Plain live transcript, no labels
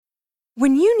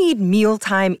When you need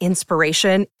mealtime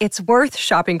inspiration, it's worth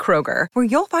shopping Kroger, where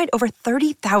you'll find over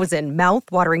 30,000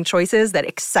 mouth-watering choices that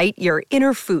excite your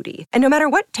inner foodie. And no matter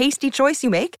what tasty choice you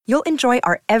make, you'll enjoy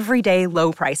our everyday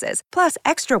low prices, plus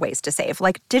extra ways to save,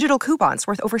 like digital coupons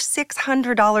worth over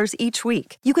 $600 each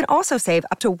week. You can also save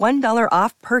up to $1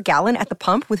 off per gallon at the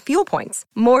pump with fuel points.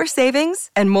 More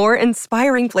savings and more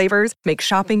inspiring flavors make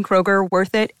shopping Kroger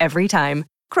worth it every time.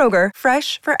 Kroger,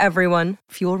 fresh for everyone.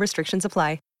 Fuel restrictions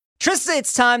apply. Trista,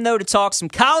 it's time, though, to talk some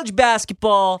college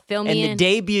basketball and the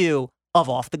debut of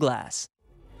Off the Glass.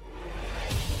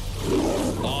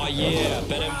 Oh, yeah,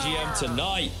 BetMGM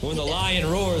tonight. When the lion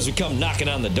roars, we come knocking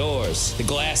on the doors. The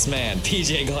Glass Man,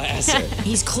 PJ Glasser.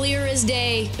 He's clear as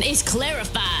day. He's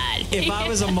clarified. If I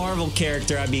was a Marvel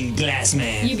character, I'd be Glass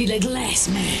Man. You'd be the Glass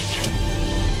Man.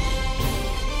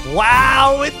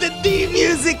 Wow, with the theme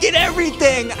music and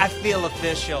everything, I feel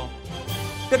official.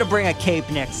 Gonna bring a cape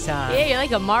next time. Yeah, you're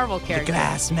like a Marvel character. The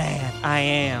Glass Man, I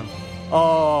am.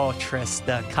 Oh,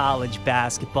 Trista, college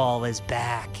basketball is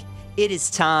back. It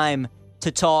is time to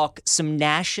talk some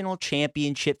national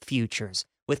championship futures.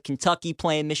 With Kentucky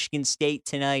playing Michigan State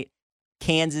tonight,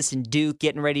 Kansas and Duke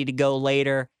getting ready to go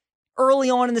later. Early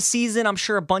on in the season, I'm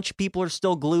sure a bunch of people are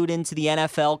still glued into the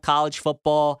NFL, college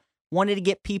football. Wanted to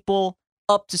get people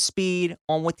up to speed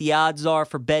on what the odds are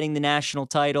for betting the national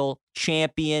title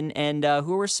champion and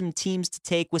who are some teams to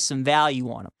take with some value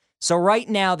on them. So right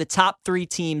now, the top three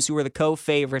teams who are the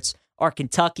co-favorites are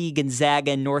Kentucky,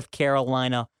 Gonzaga, and North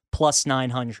Carolina, plus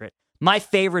 900. My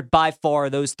favorite by far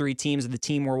of those three teams are the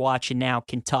team we're watching now,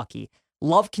 Kentucky.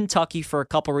 Love Kentucky for a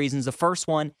couple reasons. The first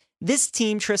one, this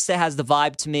team, Trista, has the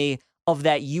vibe to me of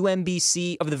that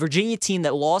UMBC, of the Virginia team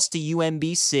that lost to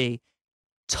UMBC.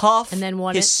 Tough, and then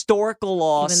won historical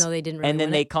loss, even though they didn't really and then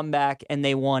win they it. come back and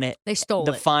they won it. They stole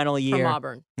the it final year from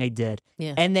Auburn. They did.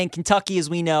 Yeah. And then Kentucky, as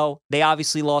we know, they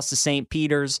obviously lost to St.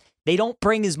 Peter's. They don't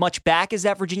bring as much back as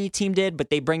that Virginia team did, but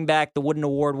they bring back the Wooden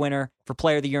Award winner for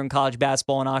Player of the Year in college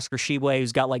basketball, and Oscar Tshiebwe,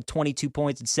 who's got like 22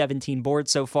 points and 17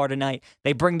 boards so far tonight.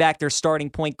 They bring back their starting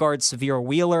point guard, Severe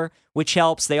Wheeler, which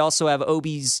helps. They also have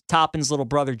Obi's Toppin's little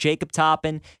brother, Jacob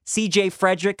Toppin. C.J.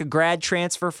 Frederick, a grad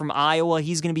transfer from Iowa.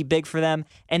 He's going to be big for them.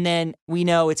 And then we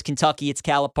know it's Kentucky. It's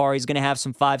Calipari. He's going to have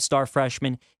some five-star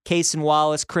freshmen. Cason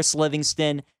Wallace, Chris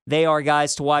Livingston. They are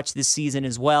guys to watch this season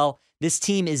as well. This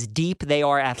team is deep. They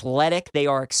are athletic. They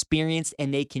are experienced,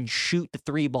 and they can shoot the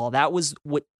three ball. That was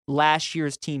what last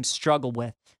year's team struggled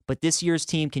with. But this year's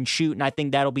team can shoot, and I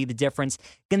think that'll be the difference.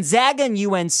 Gonzaga and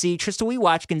UNC. Trista, we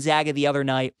watched Gonzaga the other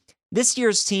night. This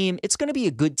year's team, it's going to be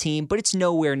a good team, but it's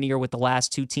nowhere near what the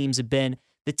last two teams have been.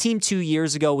 The team 2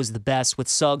 years ago was the best with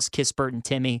Suggs, Kispert, and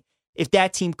Timmy. If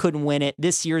that team couldn't win it,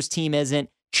 this year's team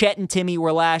isn't. Chet and Timmy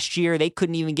were last year. They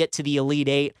couldn't even get to the Elite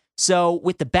Eight. So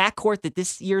with the backcourt that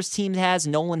this year's team has,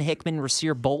 Nolan Hickman,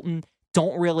 Rasir Bolton,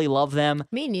 don't really love them.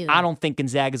 Me neither. I don't think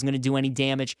Gonzaga is going to do any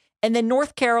damage. And then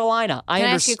North Carolina. Can I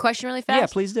ask you a question really fast? Yeah,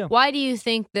 please do. Why do you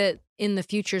think that in the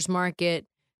futures market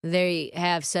they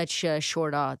have such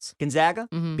short odds? Gonzaga?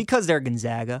 Mm-hmm. Because they're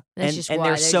Gonzaga. That's just why.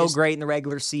 They're so great in the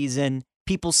regular season.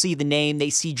 People see the name.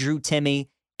 They see Drew Timme.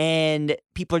 And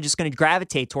people are just going to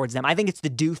gravitate towards them. I think it's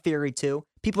the do theory, too.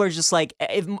 People are just like,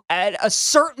 if, at a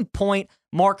certain point,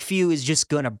 Mark Few is just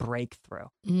going to break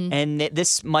through. Mm-hmm. And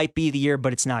this might be the year,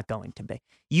 but it's not going to be.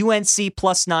 UNC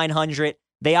plus 900.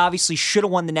 They obviously should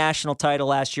have won the national title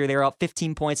last year. They were up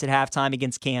 15 points at halftime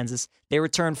against Kansas. They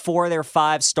returned 4 of their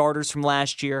 5 starters from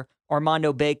last year.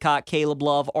 Armando Bacot, Caleb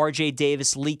Love, RJ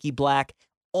Davis, Leaky Black.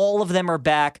 All of them are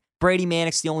back. Brady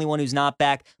Manick's the only one who's not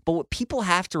back. But what people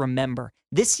have to remember,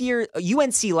 this year,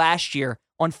 UNC last year,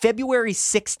 on February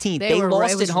 16th, they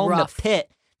lost at home to Pitt.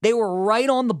 They were right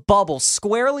on the bubble,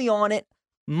 squarely on it.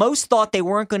 Most thought they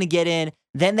weren't going to get in.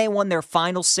 Then they won their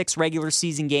final 6 regular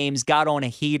season games, got on a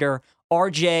heater.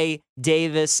 RJ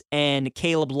Davis and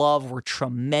Caleb Love were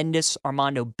tremendous.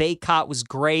 Armando Bacot was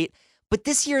great. But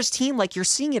this year's team, like you're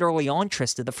seeing it early on,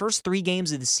 Trista, the first 3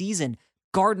 games of the season,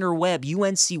 Gardner-Webb,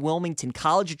 UNC Wilmington,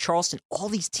 College of Charleston, all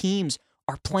these teams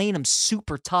are playing them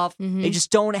super tough. Mm-hmm. They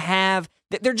just don't have,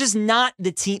 they're just not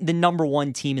the number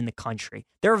one team in the country.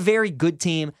 They're a very good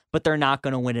team, but they're not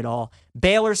going to win it all.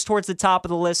 Baylor's towards the top of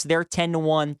the list. They're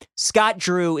 10-1. Scott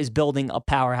Drew is building a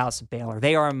powerhouse at Baylor.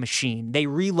 They are a machine. They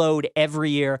reload every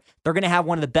year. They're going to have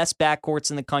one of the best backcourts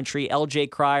in the country.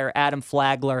 LJ Cryer, Adam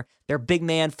Flagler. Their big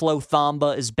man, Flo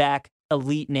Thamba, is back.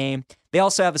 Elite name. They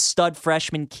also have a stud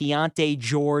freshman, Keontae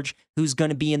George, who's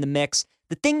going to be in the mix.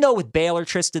 The thing, though, with Baylor,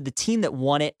 Trista, the team that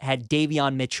won it had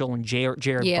Davion Mitchell and Jared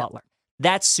Butler.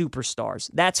 That's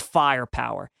superstars. That's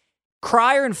firepower.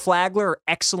 Cryer and Flagler are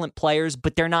excellent players,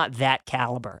 but they're not that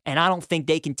caliber. And I don't think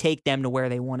they can take them to where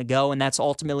they want to go, and that's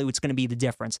ultimately what's going to be the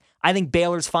difference. I think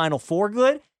Baylor's Final Four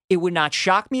good. It would not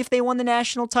shock me if they won the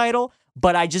national title,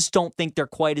 but I just don't think they're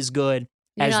quite as good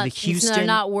as the Houston they're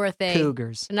not worth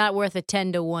Cougars. They're not worth a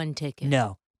 10-1 ticket.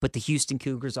 No, but the Houston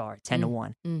Cougars are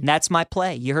 10-1. And that's my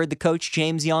play. You heard the coach,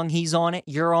 James Young. He's on it.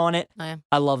 You're on it. I am.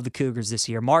 I love the Cougars this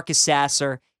year. Marcus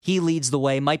Sasser, he leads the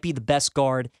way, might be the best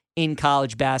guard in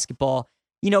college basketball.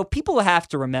 You know, people have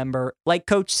to remember, like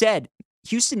Coach said,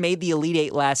 Houston made the Elite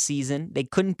Eight last season. They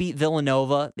couldn't beat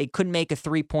Villanova. They couldn't make a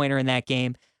three-pointer in that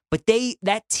game. But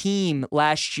that team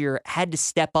last year had to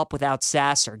step up without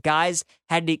Sasser. Guys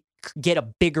had to get a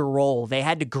bigger role. They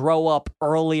had to grow up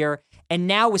earlier. And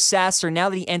now with Sasser, now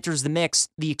that he enters the mix,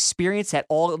 the experience that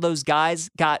all of those guys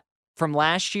got from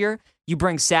last year, you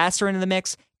bring Sasser into the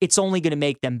mix, it's only going to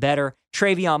make them better.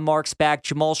 Travion Mark's back.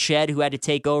 Jamal Shedd, who had to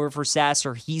take over for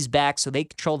Sasser, he's back, so they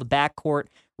control the backcourt.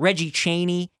 Reggie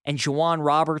Chaney and Juwan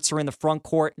Roberts are in the front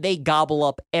court. They gobble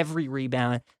up every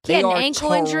rebound. He had They an are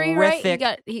ankle injury, right?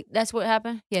 terrific. That's what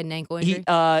happened? He had an ankle injury?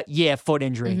 Yeah, foot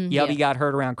injury. Yeah. He got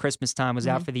hurt around Christmas time, was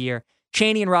out for the year.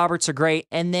 Chaney and Roberts are great.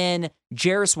 And then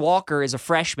Jarris Walker is a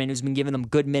freshman who's been giving them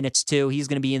good minutes too. He's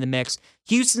going to be in the mix.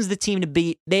 Houston's the team to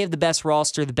beat. They have the best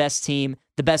roster, the best team,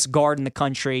 the best guard in the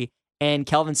country. And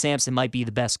Kelvin Sampson might be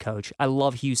the best coach. I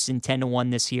love Houston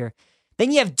 10-1 this year.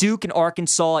 Then you have Duke and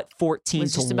Arkansas at 14-1. I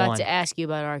was just about to ask you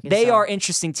about Arkansas. They are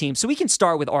interesting teams. So we can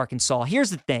start with Arkansas. Here's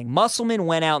the thing. Musselman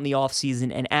went out in the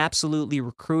offseason and absolutely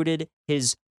recruited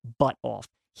his butt off.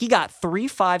 He got 3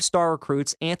 5-star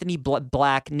recruits, Anthony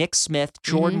Black, Nick Smith,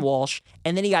 Jordan Walsh,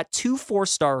 and then he got 2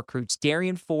 4-star recruits,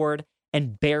 Darian Ford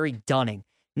and Barry Dunning.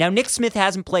 Now, Nick Smith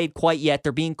hasn't played quite yet.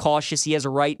 They're being cautious. He has a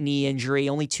right knee injury,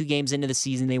 only 2 games into the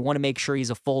season. They want to make sure he's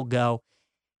a full go.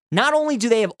 Not only do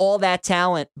they have all that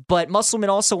talent, but Musselman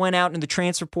also went out in the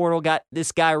transfer portal, got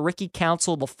this guy, Ricky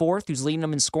Council IV, who's leading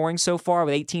them in scoring so far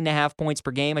with 18.5 points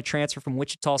per game, a transfer from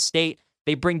Wichita State.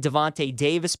 They bring Devontae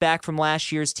Davis back from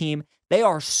last year's team. They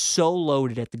are so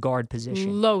loaded at the guard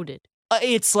position. Loaded.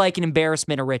 It's like an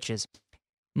embarrassment of riches.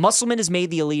 Musselman has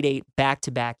made the Elite Eight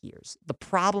back-to-back years. The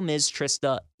problem is,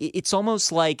 Trista, it's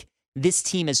almost like this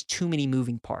team has too many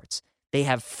moving parts. They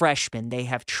have freshmen, they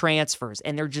have transfers,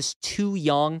 and they're just too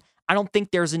young. I don't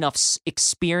think there's enough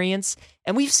experience.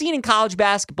 And we've seen in college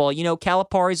basketball, you know,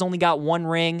 Calipari's only got 1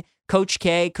 ring. Coach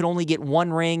K could only get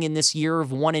 1 ring in this year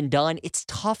of one and done. It's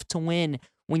tough to win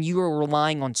when you are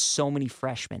relying on so many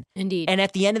freshmen. Indeed. And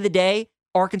at the end of the day,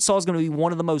 Arkansas is going to be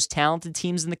one of the most talented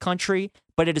teams in the country.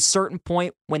 But at a certain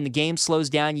point, when the game slows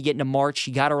down, you get into March,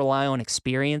 you got to rely on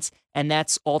experience. And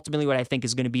that's ultimately what I think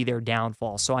is going to be their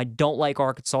downfall. So I don't like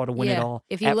Arkansas to win it all.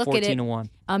 If you look at it, 14-1.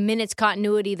 Minutes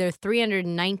continuity, they're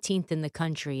 319th in the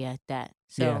country at that.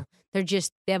 So they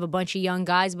have a bunch of young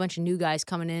guys, a bunch of new guys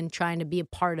coming in trying to be a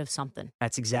part of something.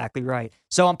 That's exactly right.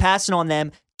 So I'm passing on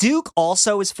them. Duke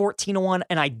also is 14-1,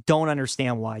 and I don't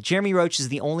understand why. Jeremy Roach is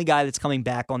the only guy that's coming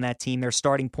back on that team, their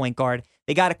starting point guard.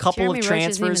 They got a couple Jeremy of Roach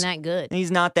transfers. isn't even that good.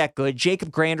 He's not that good. Jacob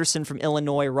Granderson from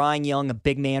Illinois, Ryan Young, a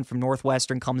big man from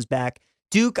Northwestern, comes back.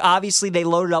 Duke, obviously, they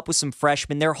loaded up with some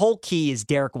freshmen. Their whole key is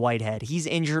Derek Whitehead. He's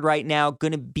injured right now,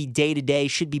 going to be day-to-day,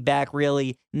 should be back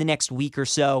really in the next week or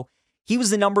so. He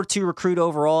was the number 2 recruit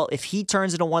overall. If he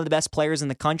turns into one of the best players in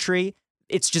the country,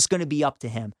 it's just going to be up to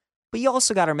him. But you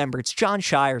also got to remember, it's John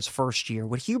Shire's first year.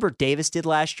 What Hubert Davis did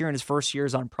last year in his first year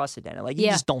is unprecedented. Like, you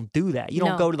just don't do that. You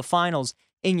don't go to the finals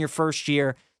in your first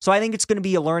year. So I think it's going to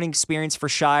be a learning experience for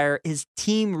Shire. His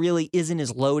team really isn't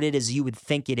as loaded as you would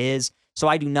think it is. So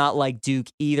I do not like Duke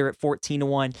either at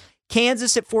 14-1.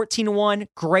 Kansas at 14-1,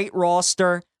 great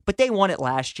roster, but they won it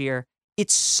last year.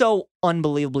 It's so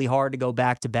unbelievably hard to go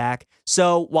back-to-back.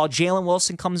 So while Jalen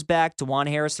Wilson comes back, DeJuan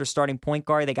Harris, their starting point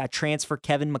guard, they got transfer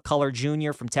Kevin McCullough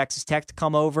Jr. from Texas Tech to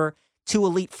come over. 2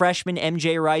 elite freshmen,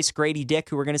 MJ Rice, Grady Dick,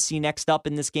 who we're going to see next up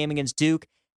in this game against Duke.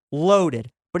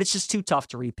 Loaded, but it's just too tough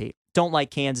to repeat. Don't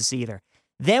like Kansas either.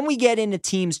 Then we get into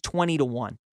teams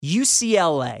 20-1.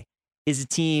 UCLA is a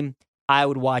team I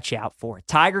would watch out for.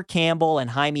 Tiger Campbell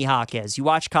and Jaime Jaquez. You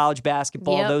watch college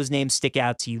basketball, those names stick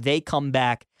out to you. They come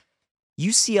back.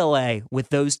 UCLA, with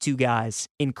those 2 guys,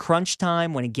 in crunch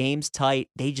time, when a game's tight,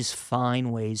 they just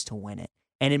find ways to win it.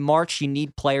 And in March, you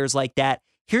need players like that.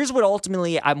 Here's what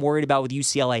ultimately I'm worried about with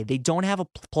UCLA. They don't have a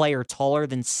player taller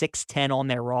than 6'10" on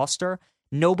their roster.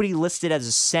 Nobody listed as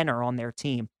a center on their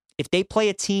team. If they play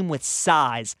a team with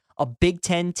size, a Big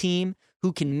Ten team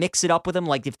who can mix it up with them,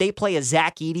 like if they play a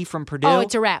Zach Edey from Purdue,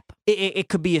 it's a wrap. It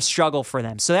could be a struggle for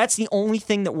them. So that's the only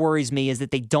thing that worries me, is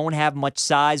that they don't have much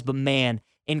size. But man,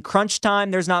 in crunch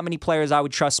time, there's not many players I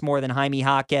would trust more than Jaime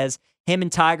Jaquez. Him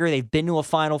and Tiger, they've been to a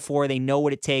Final Four. They know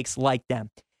what it takes, like them.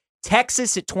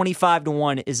 Texas at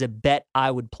 25-1 is a bet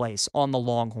I would place on the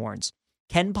Longhorns.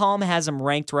 Ken Palm has them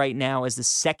ranked right now as the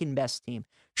second best team.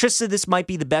 Trista, this might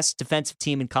be the best defensive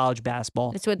team in college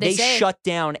basketball. That's what they say. They shut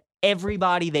down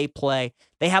everybody they play.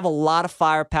 They have a lot of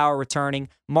firepower returning.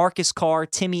 Marcus Carr,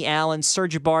 Timmy Allen,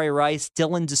 Sir'Jabari Rice,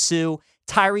 Dylan Dessou.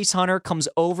 Tyrese Hunter comes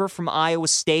over from Iowa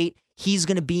State. He's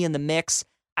going to be in the mix.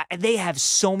 They have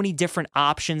so many different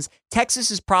options.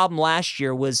 Texas's problem last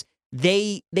year was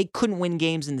they couldn't win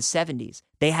games in the 70s.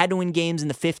 They had to win games in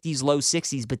the 50s, low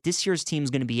 60s, but this year's team's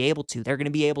going to be able to. They're going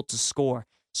to be able to score.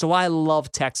 So I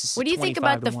love Texas. What do you think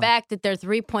about the fact that their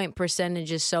three-point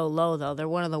percentage is so low, though? They're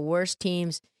one of the worst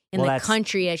teams in the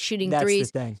country at shooting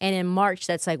threes. And in March,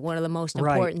 that's like one of the most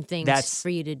important things for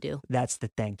you to do. That's the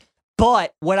thing.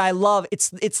 But what I love,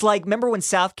 it's like, remember when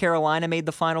South Carolina made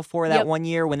the Final Four that one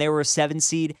year when they were a 7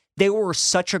 seed? They were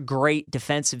such a great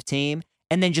defensive team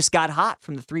and then just got hot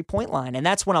from the three-point line. And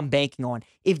that's what I'm banking on.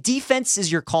 If defense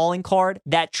is your calling card,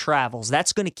 that travels.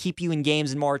 That's going to keep you in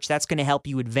games in March. That's going to help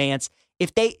you advance.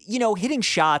 If they, hitting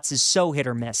shots is so hit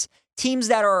or miss. Teams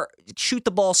that shoot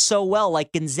the ball so well,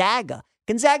 like Gonzaga.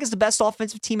 Gonzaga's the best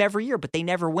offensive team every year, but they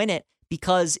never win it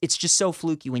because it's just so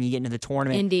fluky when you get into the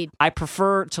tournament. Indeed. I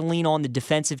prefer to lean on the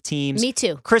defensive teams. Me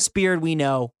too. Chris Beard, we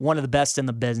know, one of the best in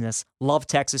the business. Love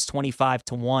Texas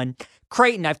 25-1.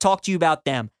 Creighton, I've talked to you about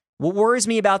them. What worries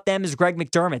me about them is Greg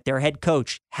McDermott, their head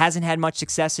coach. Hasn't had much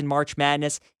success in March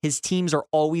Madness. His teams are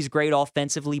always great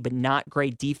offensively, but not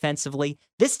great defensively.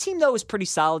 This team, though, is pretty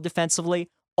solid defensively.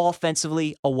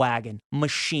 Offensively, a wagon.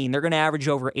 Machine. They're going to average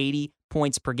over 80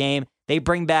 points per game. They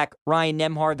bring back Ryan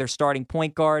Nembhard, their starting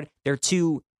point guard. Their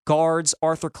two guards,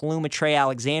 Arthur Kaluma, Trey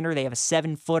Alexander. They have a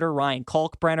 7-footer, Ryan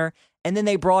Kalkbrenner. And then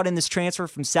they brought in this transfer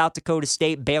from South Dakota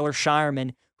State, Baylor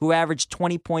Shireman, who averaged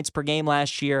 20 points per game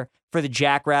last year for the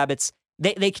Jackrabbits.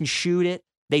 They can shoot it.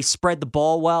 They spread the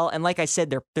ball well. And like I said,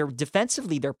 they're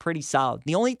defensively, they're pretty solid.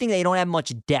 The only thing, they don't have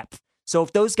much depth. So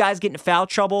if those guys get into foul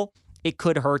trouble, it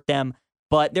could hurt them.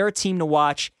 But they're a team to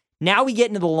watch. Now we get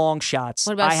into the long shots.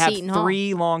 What about Seton Hall? I have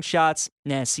 3 long shots.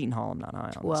 Nah, Seton Hall, I'm not high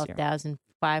on.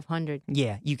 12,500.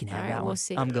 Yeah, you can have that one. We'll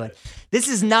see. I'm good. This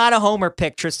is not a homer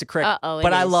pick, Trista Crick.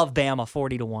 But I is. love Bama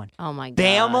 40-1. Oh, my God.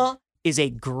 Bama is a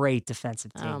great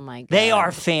defensive team. Oh, my God. They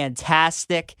are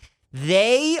fantastic.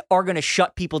 They are going to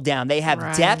shut people down. They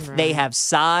have depth. They have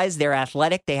size. They're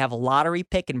athletic. They have a lottery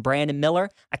pick in Brandon Miller.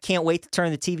 I can't wait to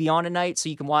turn the TV on tonight so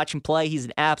you can watch him play. He's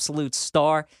an absolute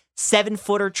star.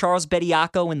 7-footer Charles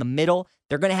Bediako in the middle.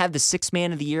 They're going to have the 6th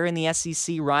man of the year in the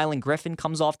SEC. Rylan Griffin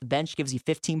comes off the bench, gives you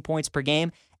 15 points per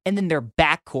game. And then their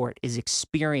backcourt is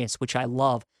experience, which I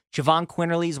love. Javon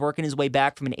Quinterly is working his way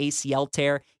back from an ACL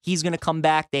tear. He's going to come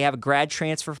back. They have a grad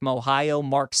transfer from Ohio,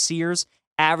 Mark Sears.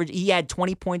 He had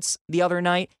 20 points the other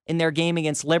night in their game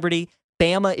against Liberty.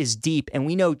 Bama is deep, and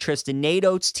we know, Tristan, Nate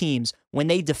Oates' teams, when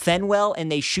they defend well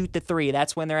and they shoot the three,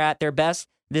 that's when they're at their best.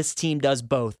 This team does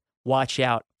both. Watch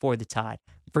out for the Tide.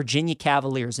 Virginia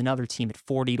Cavaliers, another team at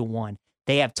 40-1.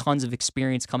 They have tons of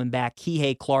experience coming back.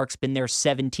 Kihei Clark's been there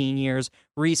 17 years.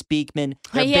 Reese Beekman,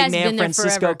 their big man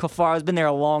Francisco Cafaro has been there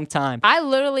a long time.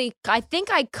 I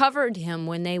think I covered him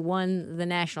when they won the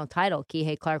national title.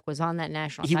 Kihei Clark was on that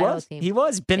national title team. He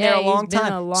was. Been there a long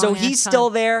time. So he's still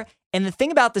there. And the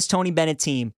thing about this Tony Bennett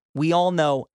team, we all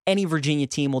know any Virginia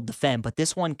team will defend, but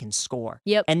this one can score.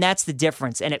 Yep. And that's the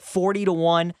difference. And at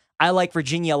 40-1, I like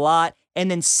Virginia a lot. And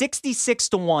then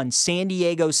 66-1, San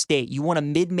Diego State. You want a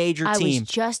mid-major team. I was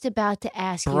just about to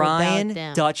ask you Brian about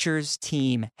them. Dutcher's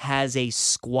team has a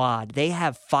squad. They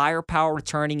have firepower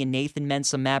returning in Nathan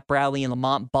Mensah, Matt Bradley, and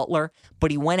Lamont Butler.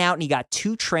 But he went out and he got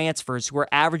 2 transfers who are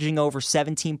averaging over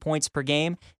 17 points per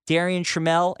game. Darian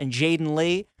Trammell and Jaden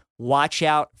Lee. Watch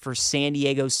out for San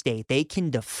Diego State. They can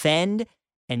defend,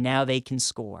 and now they can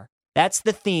score. That's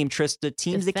the theme, Trista.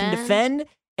 Teams that can defend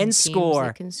and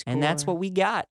score. And that's what we got